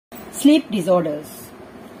Sleep disorders.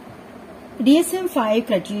 DSM-5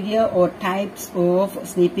 criteria or types of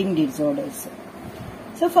sleeping disorders.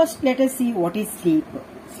 So first let us see what is sleep.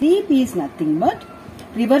 Sleep is nothing but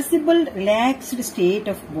reversible relaxed state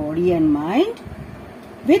of body and mind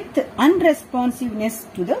with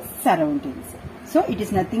unresponsiveness to the surroundings. So it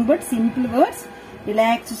is nothing but simple words,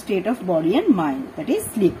 relaxed state of body and mind, that is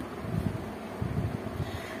sleep.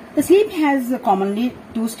 The sleep has commonly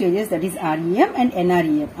two stages, that is REM and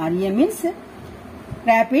NREM. REM means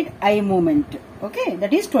rapid eye movement, okay,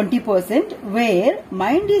 that is 20%, where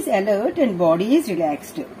mind is alert and body is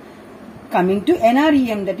relaxed. Coming to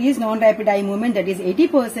NREM, that is non-rapid eye movement, that is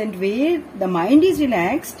 80%, where the mind is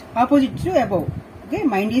relaxed, opposite to above. Okay,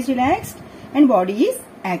 mind is relaxed and body is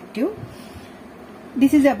active.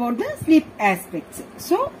 This is about the sleep aspects.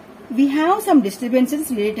 So we have some disturbances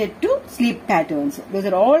related to sleep patterns. Those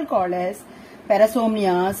are all called as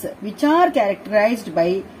parasomnias, which are characterized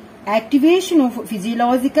by activation of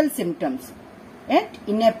physiological symptoms at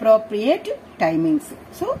inappropriate timings.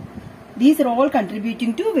 So these are all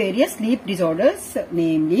contributing to various sleep disorders,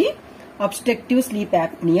 namely obstructive sleep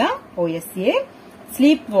apnea, OSA,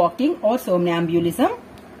 sleepwalking or somnambulism,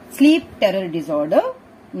 sleep terror disorder,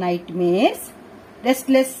 nightmares,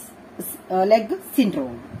 restless leg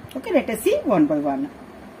syndrome. Okay, let us see one by one.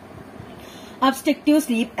 Obstructive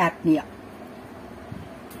sleep apnea.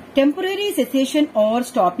 Temporary cessation or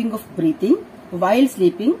stopping of breathing while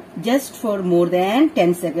sleeping just for more than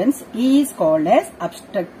 10 seconds is called as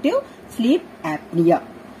obstructive sleep apnea.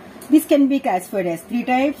 This can be classified as three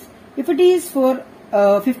types. If it is for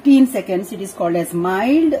 15 seconds, it is called as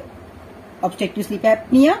mild obstructive sleep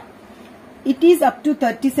apnea. It is up to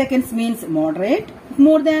 30 seconds means moderate.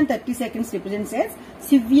 More than 30 seconds represents as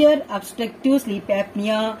severe obstructive sleep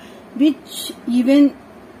apnea, which even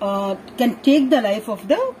can take the life of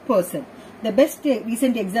the person. The best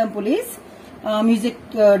recent example is music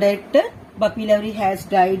director Bucky Lowry has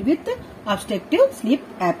died with obstructive sleep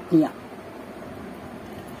apnea.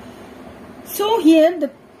 So here the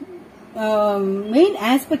main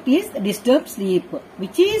aspect is disturbed sleep,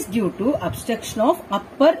 which is due to obstruction of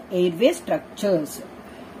upper airway structures.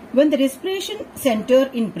 When the respiration center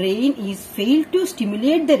in brain is failed to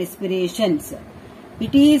stimulate the respirations,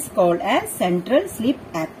 it is called as central sleep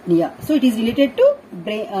apnea. So it is related to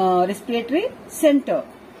brain, respiratory center.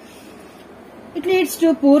 It leads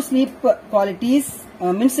to poor sleep qualities,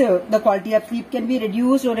 the quality of sleep can be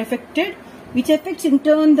reduced or affected, which affects in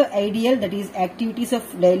turn the ideal, that is activities of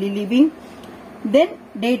daily living. Then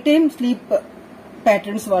daytime sleep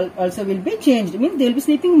patterns also will be changed. Means they will be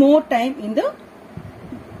sleeping more time in the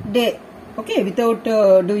day, okay, without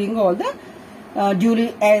doing all the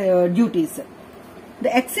duties.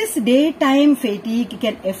 The excess daytime fatigue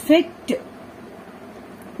can affect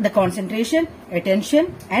the concentration,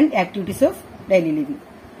 attention and activities of daily living.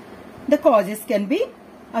 The causes can be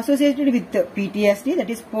associated with PTSD, that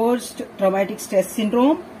is post-traumatic stress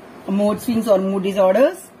syndrome, mood swings or mood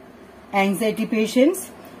disorders, anxiety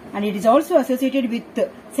patients, and it is also associated with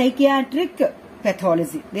psychiatric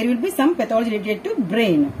pathology. There will be some pathology related to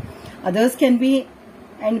brain. Others can be,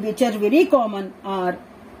 and which are very common, are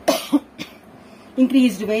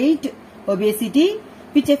increased weight, obesity,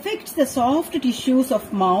 which affects the soft tissues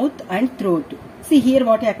of mouth and throat. See here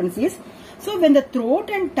what happens is, so when the throat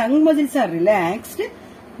and tongue muscles are relaxed,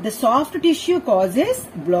 the soft tissue causes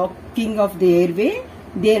blocking of the airway,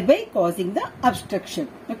 thereby causing the obstruction.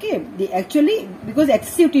 Okay, because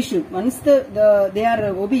excessive tissue, once they are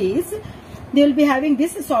obese, they will be having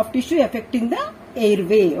this soft tissue affecting the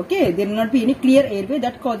airway. Okay, there will not be any clear airway,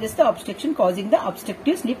 that causes the obstruction, causing the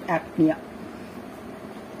obstructive sleep apnea.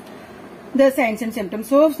 The signs and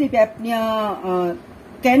symptoms of sleep apnea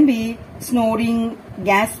can be snoring,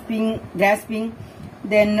 gasping,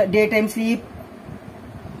 then daytime sleep,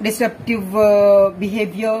 disruptive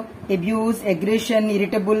behavior, abuse, aggression,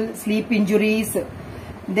 irritable, sleep injuries,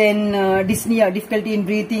 then dyspnea, difficulty in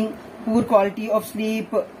breathing, poor quality of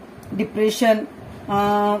sleep, depression,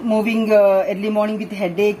 moving early morning with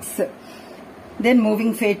headaches, then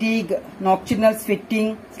moving fatigue, nocturnal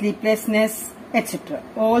sweating, sleeplessness, etc.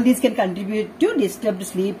 All these can contribute to disturbed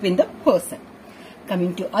sleep in the person.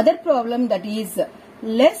 Coming to other problem, that is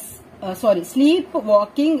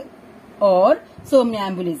sleepwalking or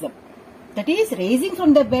somnambulism. That is raising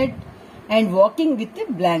from the bed and walking with a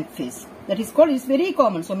blank face. That is called, it's very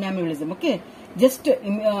common, somnambulism. Okay, just they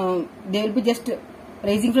will be just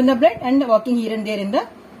raising from the bed and walking here and there in the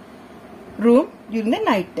room during the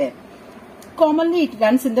night time. Commonly it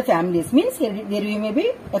runs in the families, means there may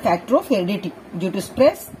be a factor of heredity due to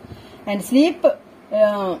stress and sleep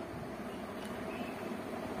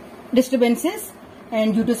disturbances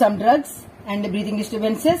and due to some drugs and breathing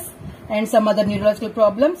disturbances and some other neurological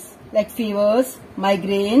problems like fevers,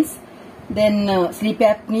 migraines, then sleep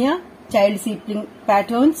apnea, child sleeping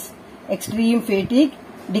patterns, extreme fatigue,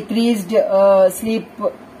 decreased sleep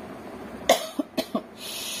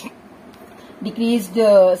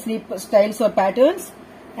styles or patterns,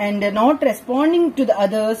 and not responding to the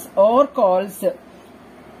others or calls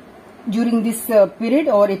during this period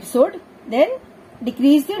or episode, then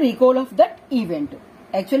decrease the recall of that event.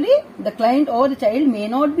 Actually, the client or the child may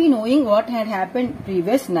not be knowing what had happened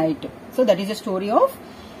previous night. So that is a story of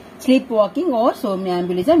sleepwalking or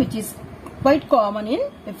somnambulism, which is quite common in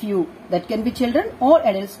a few. That can be children or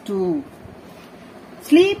adults too.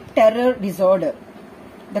 Sleep terror disorder.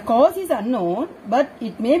 The cause is unknown, but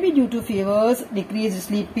it may be due to fevers, decreased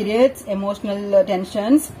sleep periods, emotional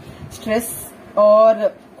tensions, stress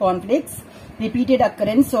or conflicts, repeated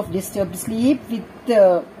occurrence of disturbed sleep with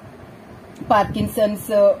Parkinson's,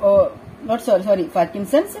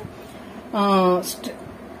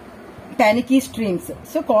 panicky streams.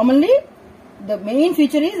 So commonly, the main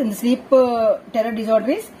feature is in the sleep terror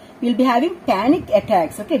disorder is we will be having panic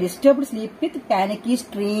attacks. Okay, disturbed sleep with panicky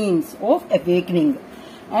streams of awakening,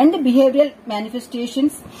 and the behavioral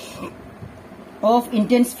manifestations of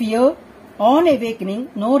intense fear on awakening,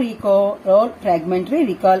 no recall or fragmentary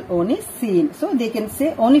recall only seen. So they can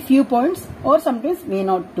say only few points or sometimes may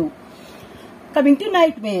not do. Coming to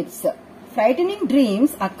nightmares, frightening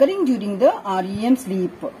dreams occurring during the REM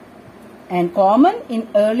sleep and common in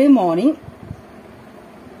early morning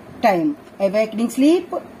time. Awakening sleep,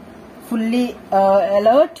 fully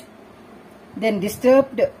alert, then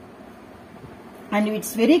disturbed, and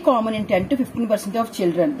it's very common in 10 to 15% of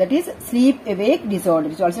children. That is sleep awake disorder.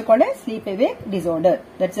 It's also called as sleep awake disorder.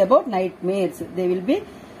 That's about nightmares. They will be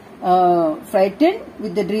frightened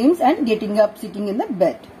with the dreams and getting up, sitting in the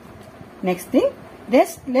bed. Next thing,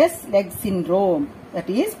 restless leg syndrome. That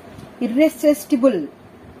is irresistible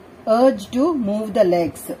urge to move the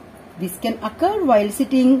legs. This can occur while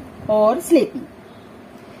sitting or sleeping.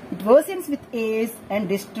 It worsens with age and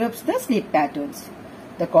disrupts the sleep patterns.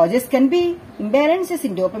 The causes can be imbalances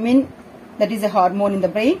in dopamine, that is a hormone in the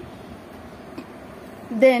brain.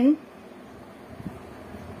 Then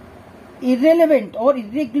irrelevant or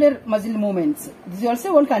irregular muscle movements. This is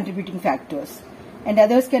also one contributing factors. And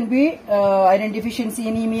others can be iron deficiency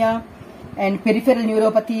anemia and peripheral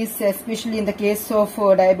neuropathies, especially in the case of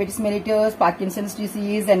diabetes mellitus, Parkinson's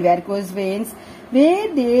disease and varicose veins,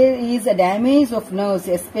 where there is a damage of nerves,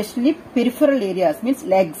 especially peripheral areas, means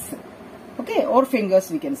legs, okay, or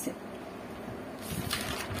fingers we can say.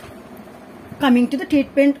 Coming to the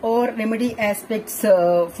treatment or remedy aspects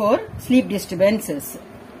for sleep disturbances.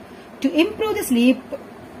 To improve the sleep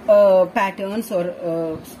patterns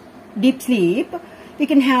or deep sleep, we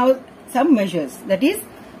can have some measures. That is,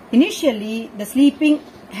 initially the sleeping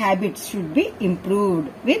habits should be improved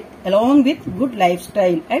along with good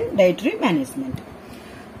lifestyle and dietary management.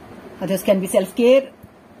 Others can be self-care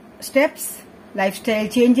steps, lifestyle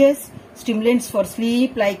changes, stimulants for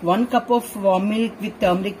sleep like 1 cup of warm milk with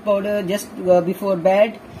turmeric powder just before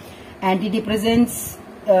bed, antidepressants,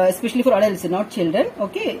 especially for adults, not children,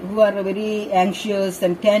 okay, who are very anxious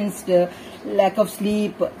and tensed, lack of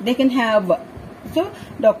sleep, they can have, so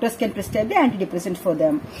doctors can prescribe the antidepressant for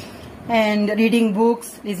them. And reading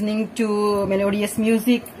books, listening to melodious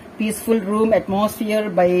music, peaceful room atmosphere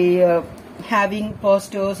by having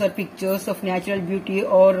posters or pictures of natural beauty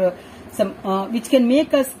or some which can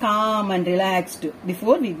make us calm and relaxed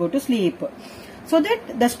before we go to sleep, so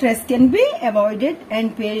that the stress can be avoided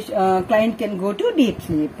and client can go to deep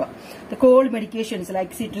sleep. The cold medications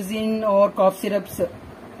like cetirizine or cough syrups,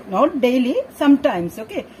 not daily, sometimes,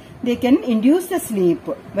 okay, they can induce the sleep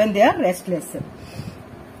when they are restless.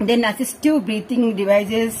 Then assistive breathing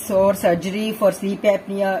devices or surgery for sleep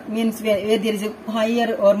apnea, means where there is a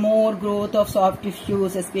higher or more growth of soft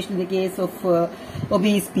tissues, especially in the case of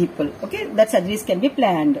obese people, okay, that surgeries can be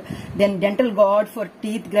planned. Then dental guard for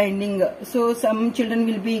teeth grinding, so some children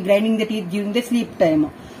will be grinding the teeth during the sleep time,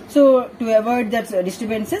 so to avoid that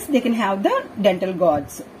disturbances they can have the dental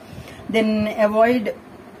guards. Then avoid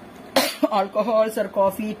alcohols or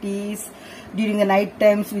coffee, teas during the night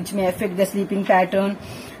times, which may affect the sleeping pattern.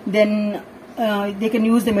 Then they can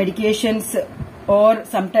use the medications or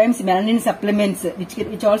sometimes melanin supplements,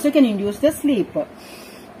 which also can induce the sleep.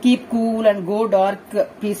 Keep cool and go dark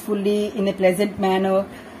peacefully in a pleasant manner,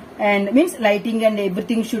 and means lighting and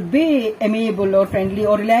everything should be amiable or friendly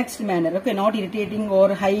or relaxed manner, okay, not irritating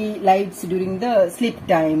or high lights during the sleep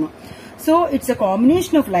time. So it's a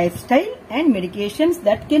combination of lifestyle and medications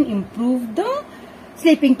that can improve the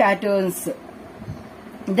sleeping patterns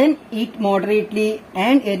Then eat moderately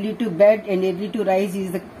and early to bed and early to rise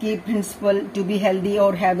is the key principle to be healthy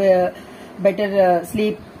or have a better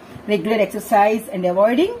sleep. Regular exercise and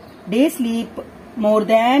avoiding day sleep more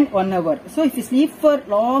than 1 hour. So if you sleep for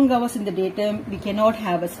long hours in the daytime, we cannot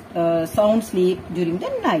have a sound sleep during the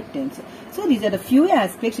night times. So these are the few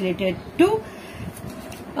aspects related to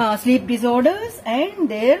sleep disorders and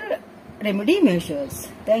their remedy measures.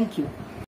 Thank you.